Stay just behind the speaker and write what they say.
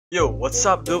Yo, what's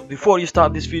up dude? Before you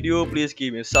start this video, please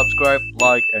give me a subscribe,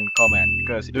 like, and comment,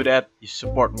 because you do that, you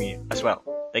support me as well.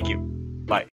 Thank you.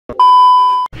 Bye.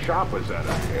 Shoppers out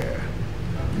of here.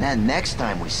 And then next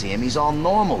time we see him, he's all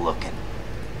normal looking.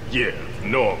 Yeah,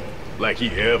 normal. Like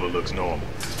he ever looks normal.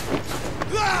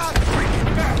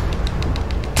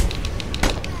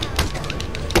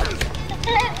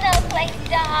 There's no place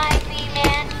to hide me,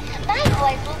 man. My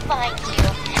boys will find you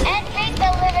and beat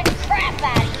the living crap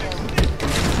out of you.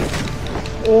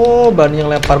 Oh, berani yang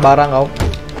lempar barang kau.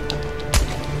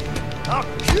 I'll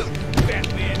kill you,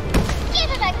 Batman.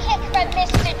 Give him a kick from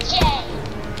Mr. J.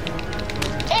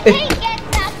 If he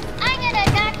gets up, I'm gonna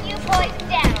knock you boys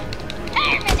down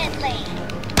permanently.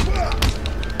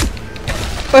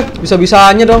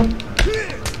 Bisa-bisanya dong.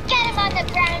 Get him on the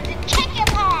ground and kick him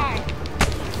hard.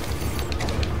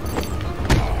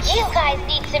 You guys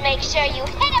need to make sure you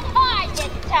hit him hard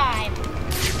this time.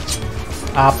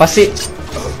 Apa sih?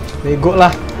 Bego lah.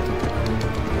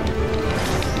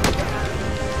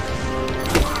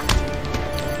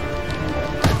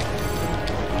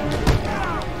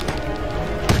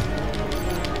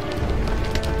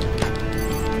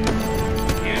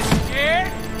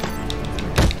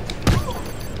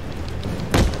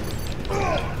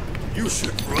 You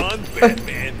should run,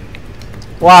 Batman.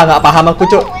 Wah, nggak paham aku,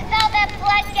 Cuk. Was all that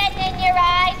blood getting in your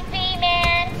eyes,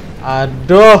 B-Man?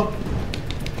 Aduh.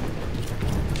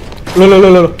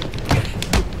 Loh.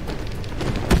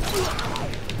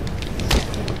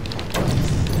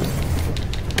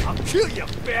 I'll kill you,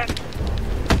 Bat.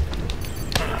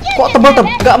 Kok tebal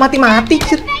nggak mati-mati,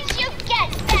 sih? Thanks you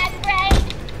get, bad brain.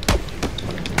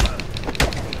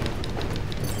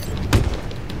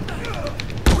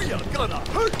 We are gonna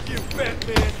hurt you,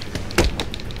 Batman.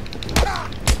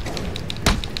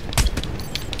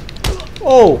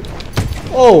 Oh.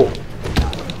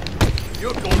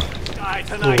 You're gonna die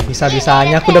tonight.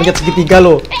 Bisa-bisanya aku udah pencet segitiga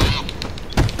loh.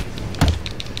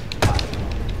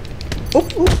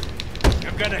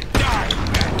 You're gonna die,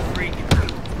 Bat Freak.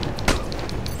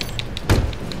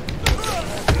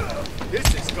 This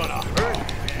is gonna hurt,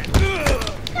 man.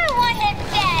 I want him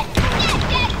dead.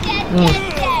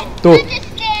 Dead. Tuh.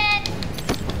 Understand?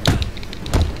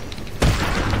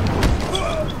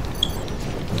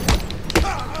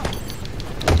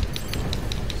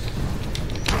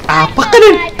 Apa kan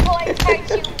ini? Bad boys hurt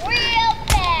you real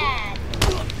bad.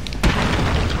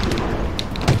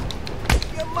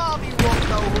 Your mommy won't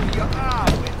know who you are,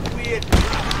 weird.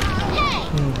 Hey,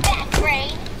 bad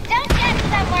brain. Don't get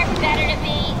somewhere better to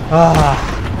be.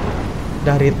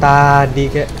 Dari tadi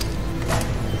kayak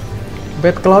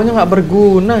bed claw-nya nggak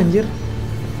berguna, anjir.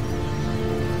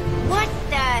 What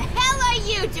the hell are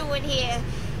you doing here?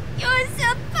 You're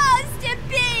supposed to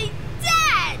be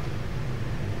dead!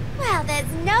 Well, there's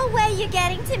no way you're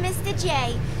getting to Mr.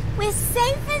 J. We're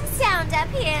safe and sound up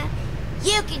here.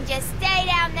 You can just stay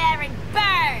down there and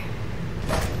burn!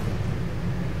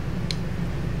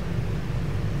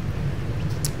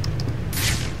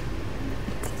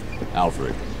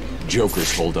 Alfred, Joker's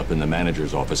holed up in the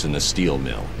manager's office in the steel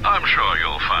mill. I'm sure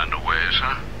you'll find a way,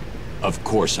 sir. Of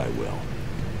course I will.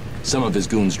 Some of his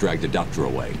goons dragged a doctor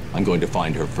away. I'm going to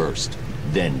find her first,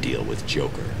 then deal with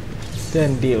Joker.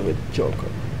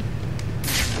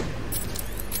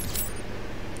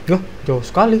 Loh, jauh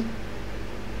sekali.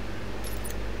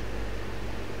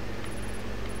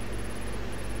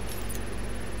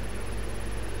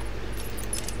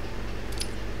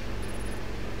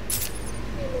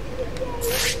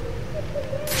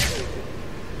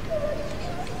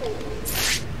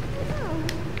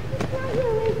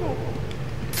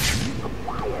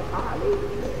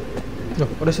 Loh,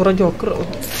 ada suara Joker.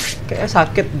 Kayaknya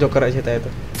sakit Joker aja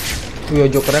itu. Yo,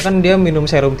 Jokernya kan dia minum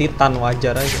serum titan,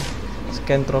 wajar aja.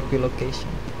 Scan trophy location.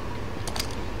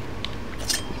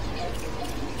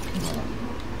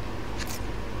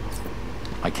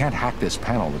 I can't hack this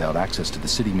panel without access to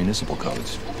the city municipal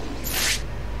codes.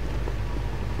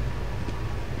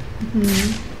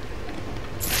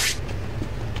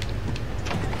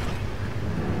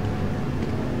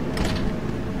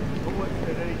 No one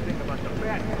said anything about the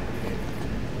Batman.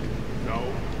 No. I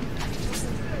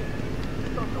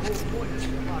thought the whole point is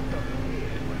to lock up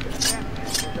here, but the Batman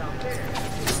was out there.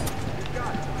 You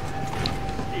got it.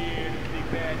 Scared of the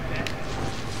Batman?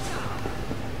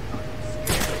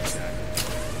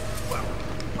 Well,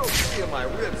 don't feel my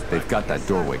ribs. They've got that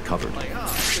doorway covered.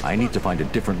 I need to find a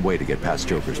different way to get past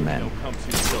Joker's men.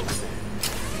 Easier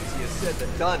said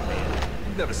than done, man.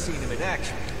 You've never seen him in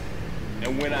action.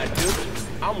 And when I do,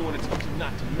 I want to tell you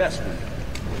not to mess with him.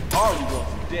 Harley wants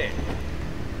him dead,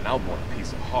 and I want a piece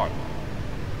of Harley.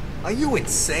 Are you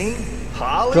insane,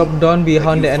 Holly? Drop down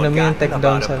behind Have the you enemy and take forgotten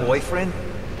down about her Sarah. boyfriend?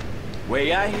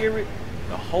 Way I hear it,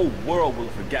 the whole world will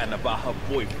have forgotten about her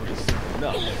boyfriend soon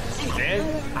enough. Then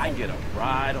I get a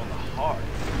ride on the heart.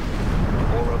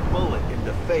 Or a bullet in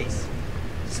the face.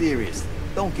 Seriously,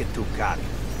 don't get too cocky.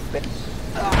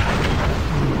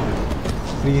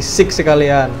 Berisik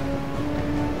sekalian.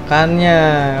 Makanya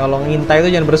kalau ngintai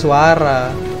itu jangan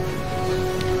bersuara.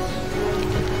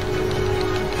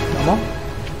 Nggak mau?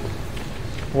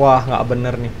 Wah, nggak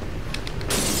bener nih.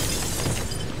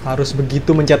 Harus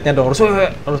begitu mencetnya dong.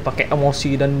 Harus pakai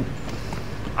emosi dan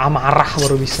amarah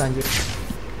baru bisa anjir.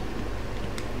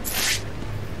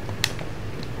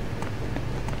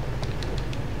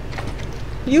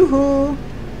 Yuhu.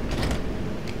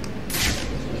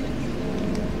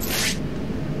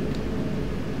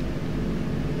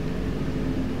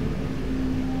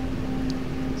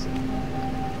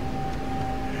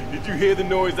 Did you hear the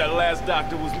noise that last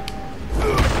doctor was...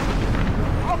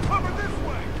 I'll cover this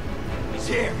way! He's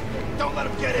here! Don't let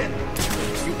him get in!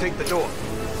 You take the door.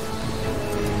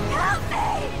 Help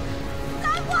me!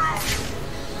 Someone!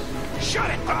 Shut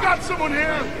it! I've got someone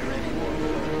here!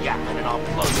 Yeah, and then I'll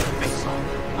blow your face off.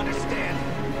 Understand?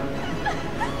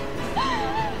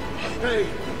 Hey!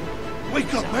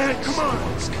 Wake up, man! Come on!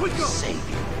 Wake up! Save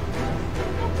you.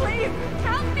 Please,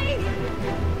 help me!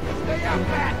 Stay out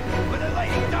back! Let the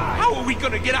lady die! How are we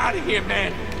gonna get out of here,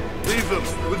 man? Leave them.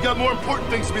 We've got more important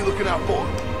things to be looking out for.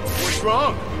 What's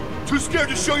wrong? Too scared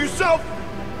to show yourself?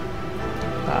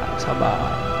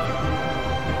 Sabar.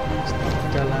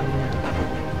 Jalannya.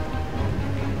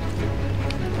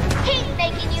 He's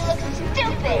making you look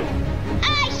stupid.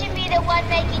 I should be the one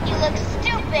making you look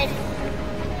stupid.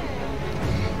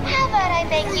 How about I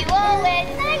make you all wear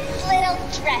nice little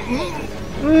dresses?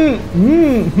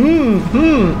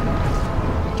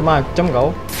 Macam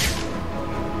kau.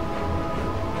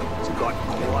 It's got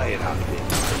quiet out there.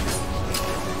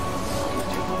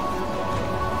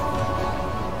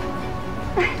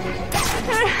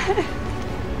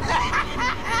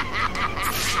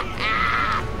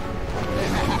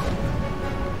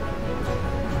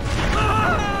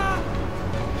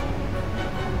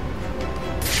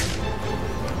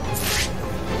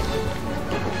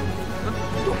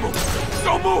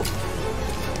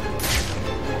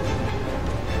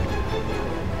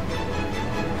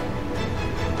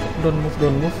 Don't move!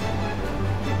 Don't move.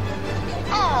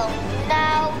 Oh,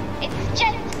 no. It's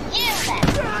just you then.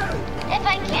 If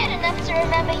I cared enough to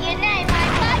remember your name, I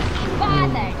might be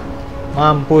bothered.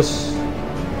 Mampus.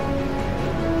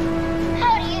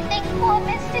 How do you think poor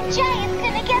Mr. J is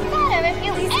gonna get better if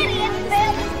you idiots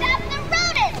fail to stop the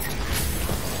rodents?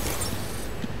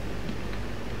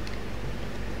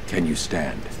 Can you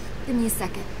stand? Give me a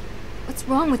second. What's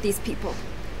wrong with these people?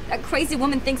 That crazy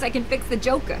woman thinks I can fix the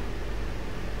Joker.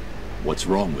 What's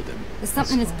wrong with him? There's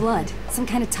something in his blood. Some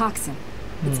kind of toxin.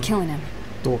 It's killing him.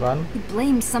 Tuh kan? He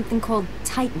blamed something called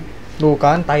Titan. Tuh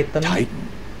kan, Titan.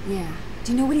 Titan? Yeah. Do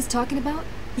you know what he's talking about?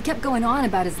 He kept going on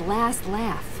about his last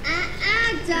laugh.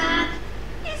 Doc.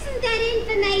 Isn't that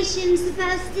information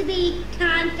supposed to be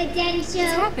confidential?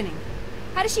 What's happening?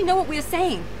 How does she know what we're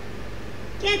saying?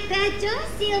 Get that door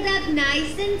sealed up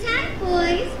nice and tight,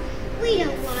 boys. We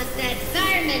don't want that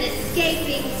fireman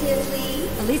escaping, do we?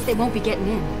 At least they won't be getting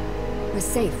in. We're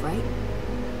safe, right?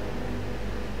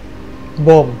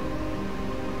 Bom.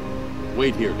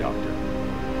 Wait here, Doctor.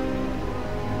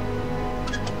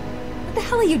 What the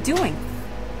hell are you doing?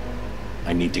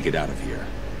 I need to get out of here.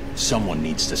 Someone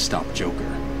needs to stop Joker.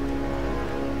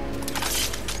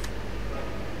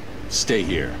 Stay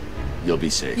here. You'll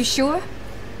be safe. You sure?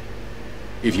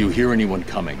 If you hear anyone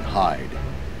coming, hide.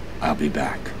 I'll be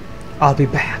back. I'll be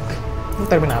back. Ini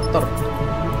Terminator.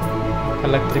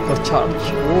 Electrical charge.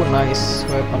 Oh, nice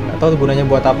weapon. Gak tahu gunanya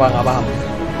buat apa, nggak paham.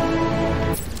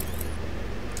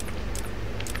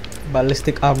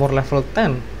 Ballistic armor level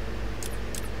 10.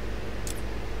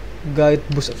 Guide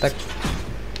boost attack.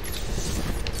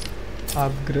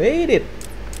 Upgraded.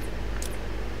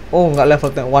 Oh, nggak level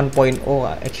 10, 1.0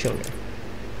 actually.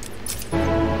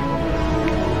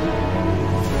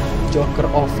 Joker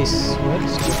office. Where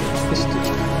is Joker office?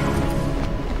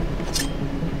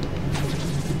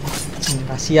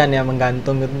 Kasihan ya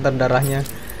menggantung gitu, ntar darahnya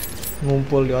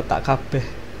ngumpul di otak kabeh.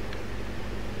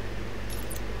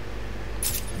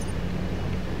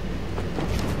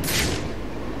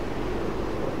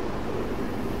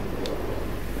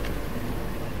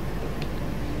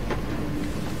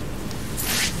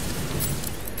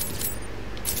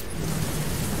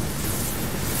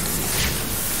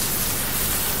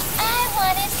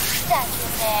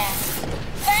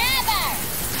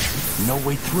 No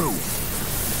way through.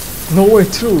 No way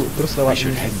through. Terus We lewat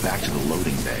should ini. head back to the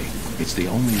loading bay. It's the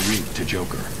only route to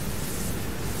Joker.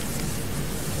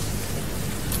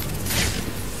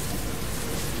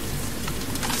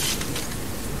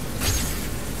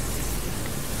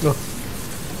 Loh.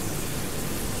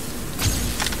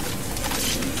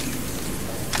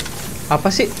 Apa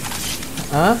sih?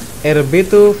 Hah? RB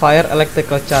tuh fire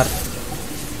electrical charge.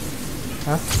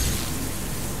 Hah?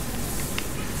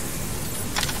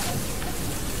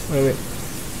 Wait.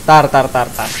 Tar.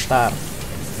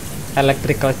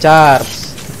 Electrical charge.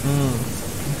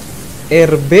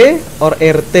 RB or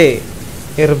RT?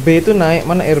 RB itu naik,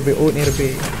 mana RB? Oh, ini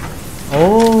RB.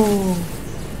 Oh.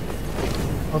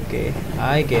 Oke,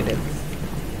 I get it.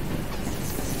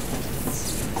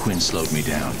 Quinn slowed me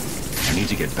down. I need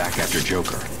to get back after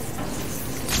Joker.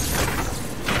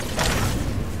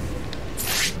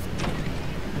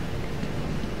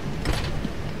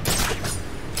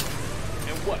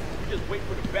 And what? You just wait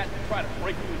for the bat to try to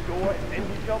break through the door and then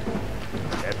you jump?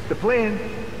 That's the plan.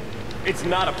 It's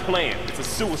not a plan. It's a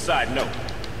suicide note.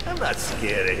 I'm not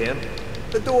scared of him.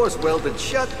 The door's welded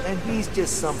shut, and he's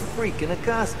just some freak in a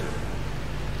costume.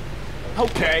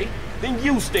 Okay, then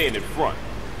you stand in front.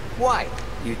 Why,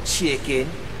 you chicken?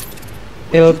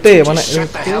 LT mana Shut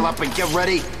the hell LT? up and get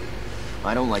ready.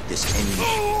 I don't like this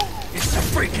anymore. It's a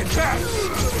freaking bat!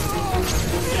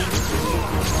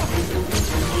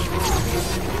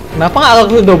 Kenapa nggak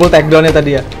langsung double takedown-nya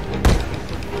tadi ya?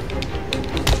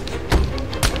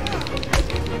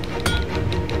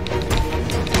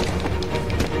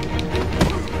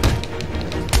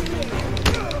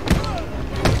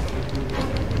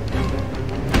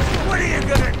 What are you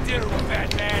gonna do,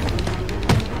 Batman?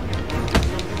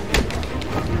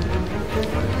 You're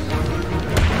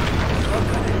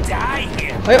gonna die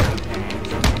here. Ayo.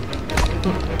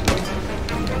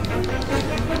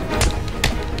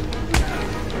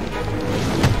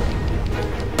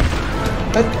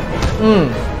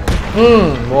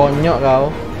 Bonyok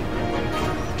kau.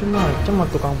 Cuma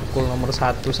tukang pukul nomor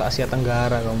 1 se-Asia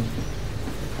Tenggara kamu.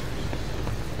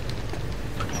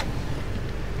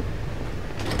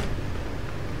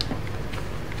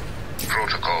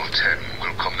 Protocol 10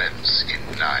 will commence in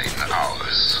 9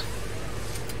 hours.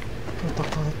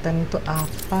 Protokol 10 itu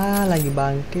apa lagi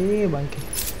bangke?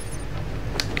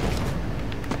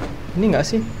 Ini enggak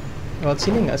sih? Lewat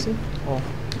sini enggak sih? Oh.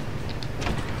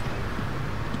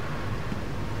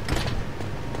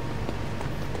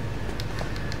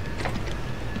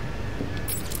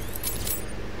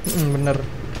 Bener.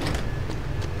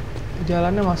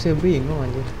 Jalannya masih bingung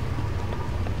aja.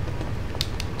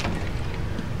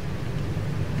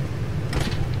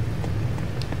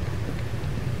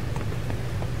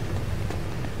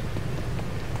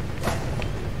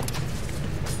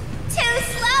 Too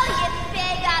slow, you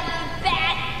big ugly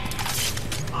bat!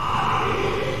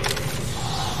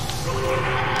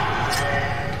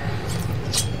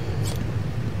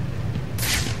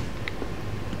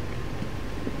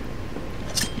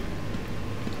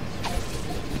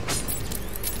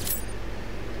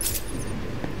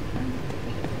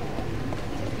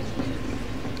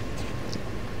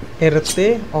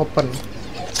 RT open.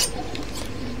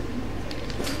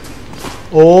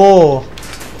 Oh,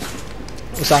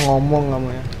 usah ngomong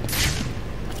kamu ya.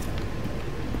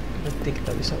 Berarti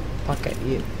kita bisa pakai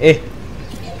ini.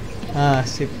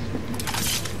 Sip.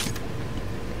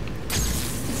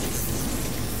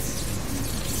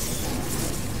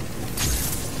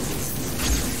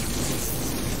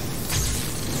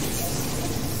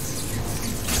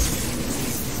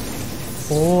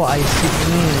 Oh, I see.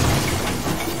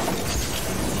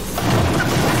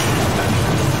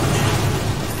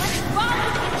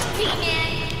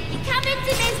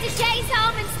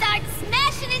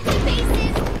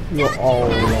 Ya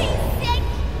Allah.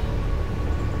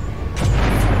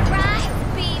 Right,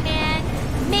 B-Man.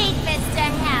 Meet Mr.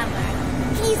 Hammer.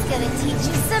 He's gonna teach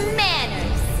you some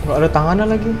manners. Gak ada tangannya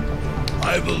lagi.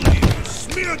 I believe you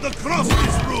smeared the cross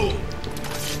this room.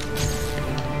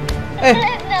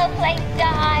 There's no place to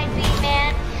hide,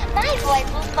 B-Man. My boys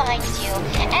will find you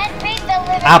and beat the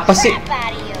living Apa sih? crap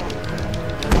out of you.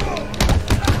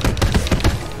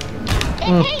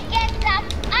 If he gets up,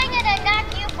 I'm gonna knock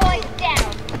you boys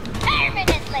down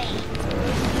permanently.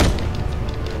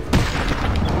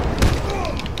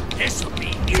 This'll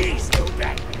be easy,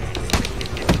 Batman.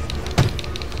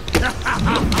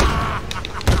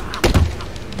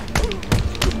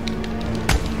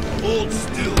 Hold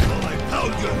still while I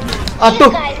pound your nerves. Atuh,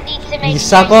 You guys need to make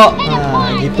bisa sense kok. and Nah,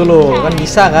 apply gitu loh, kan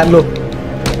bisa kan loh.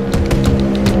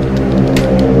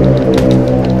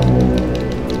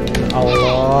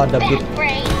 Allah, ada beat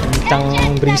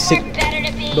kencang berisik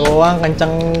doang,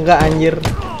 kencang enggak anjir.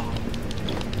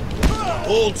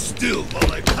 Hold still while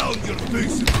I pound your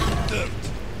face into the dirt.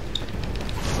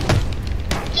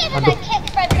 Give him a kick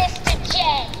from Mr. J.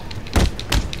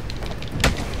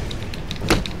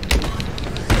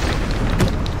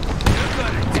 You're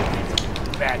gonna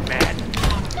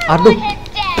Aduh. want him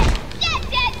dead. Dead,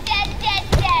 dead, dead, dead,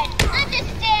 dead.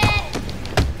 Understand?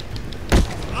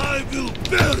 I will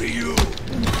bury you.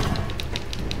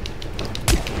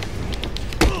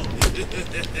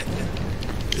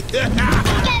 Get him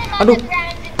on Aduh. the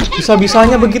ground and kick him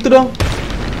Bisa-bisanya out. begitu dong.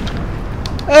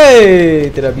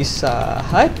 Tidak bisa.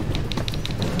 Hai.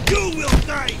 You will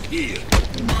die here.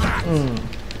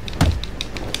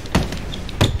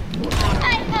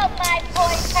 I hope my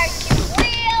voice hurt you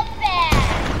real bad.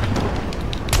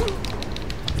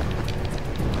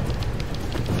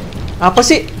 Apa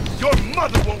sih? Your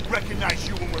mother won't recognize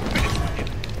you when we're finished with you.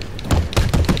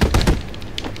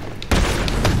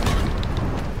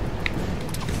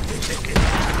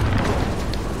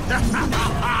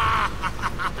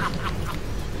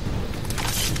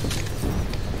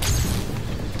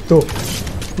 Tuh.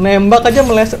 Nembak aja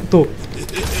meleset. Tuh. You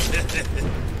deserve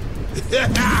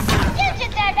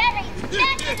every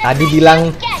cent of the Tadi money bilang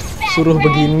you get, bad suruh friend.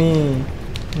 begini.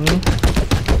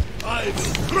 I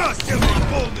will crush every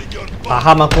bone in your body.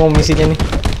 Paham aku mau misinya nih.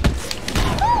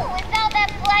 Ooh, is all that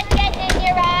blood getting in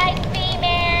your eyes,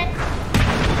 B-Man?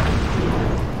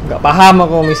 Nggak paham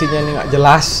aku mau misinya nih, nggak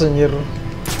jelas anjir.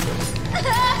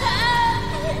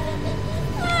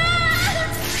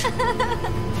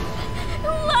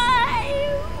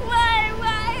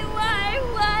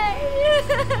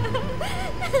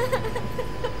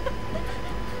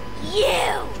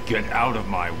 You! Get out of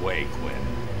my way, Gwen.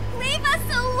 Leave us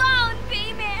alone,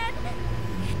 B-Man!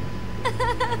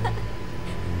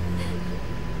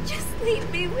 Just leave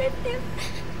me with him.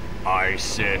 I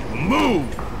said move!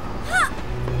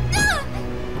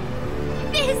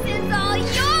 This is all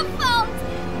your fault!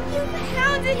 You've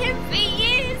hounded him for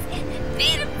years,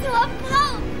 beat him to a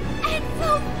pulp, and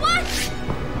for what?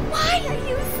 Why are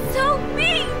you so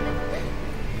mean?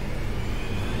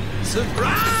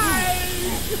 Surprise!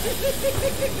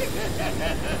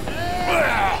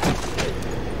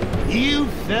 You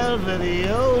fell for the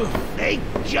old fake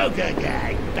Joker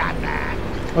gang, Batman.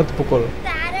 Oh, dipukul.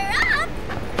 Batter up!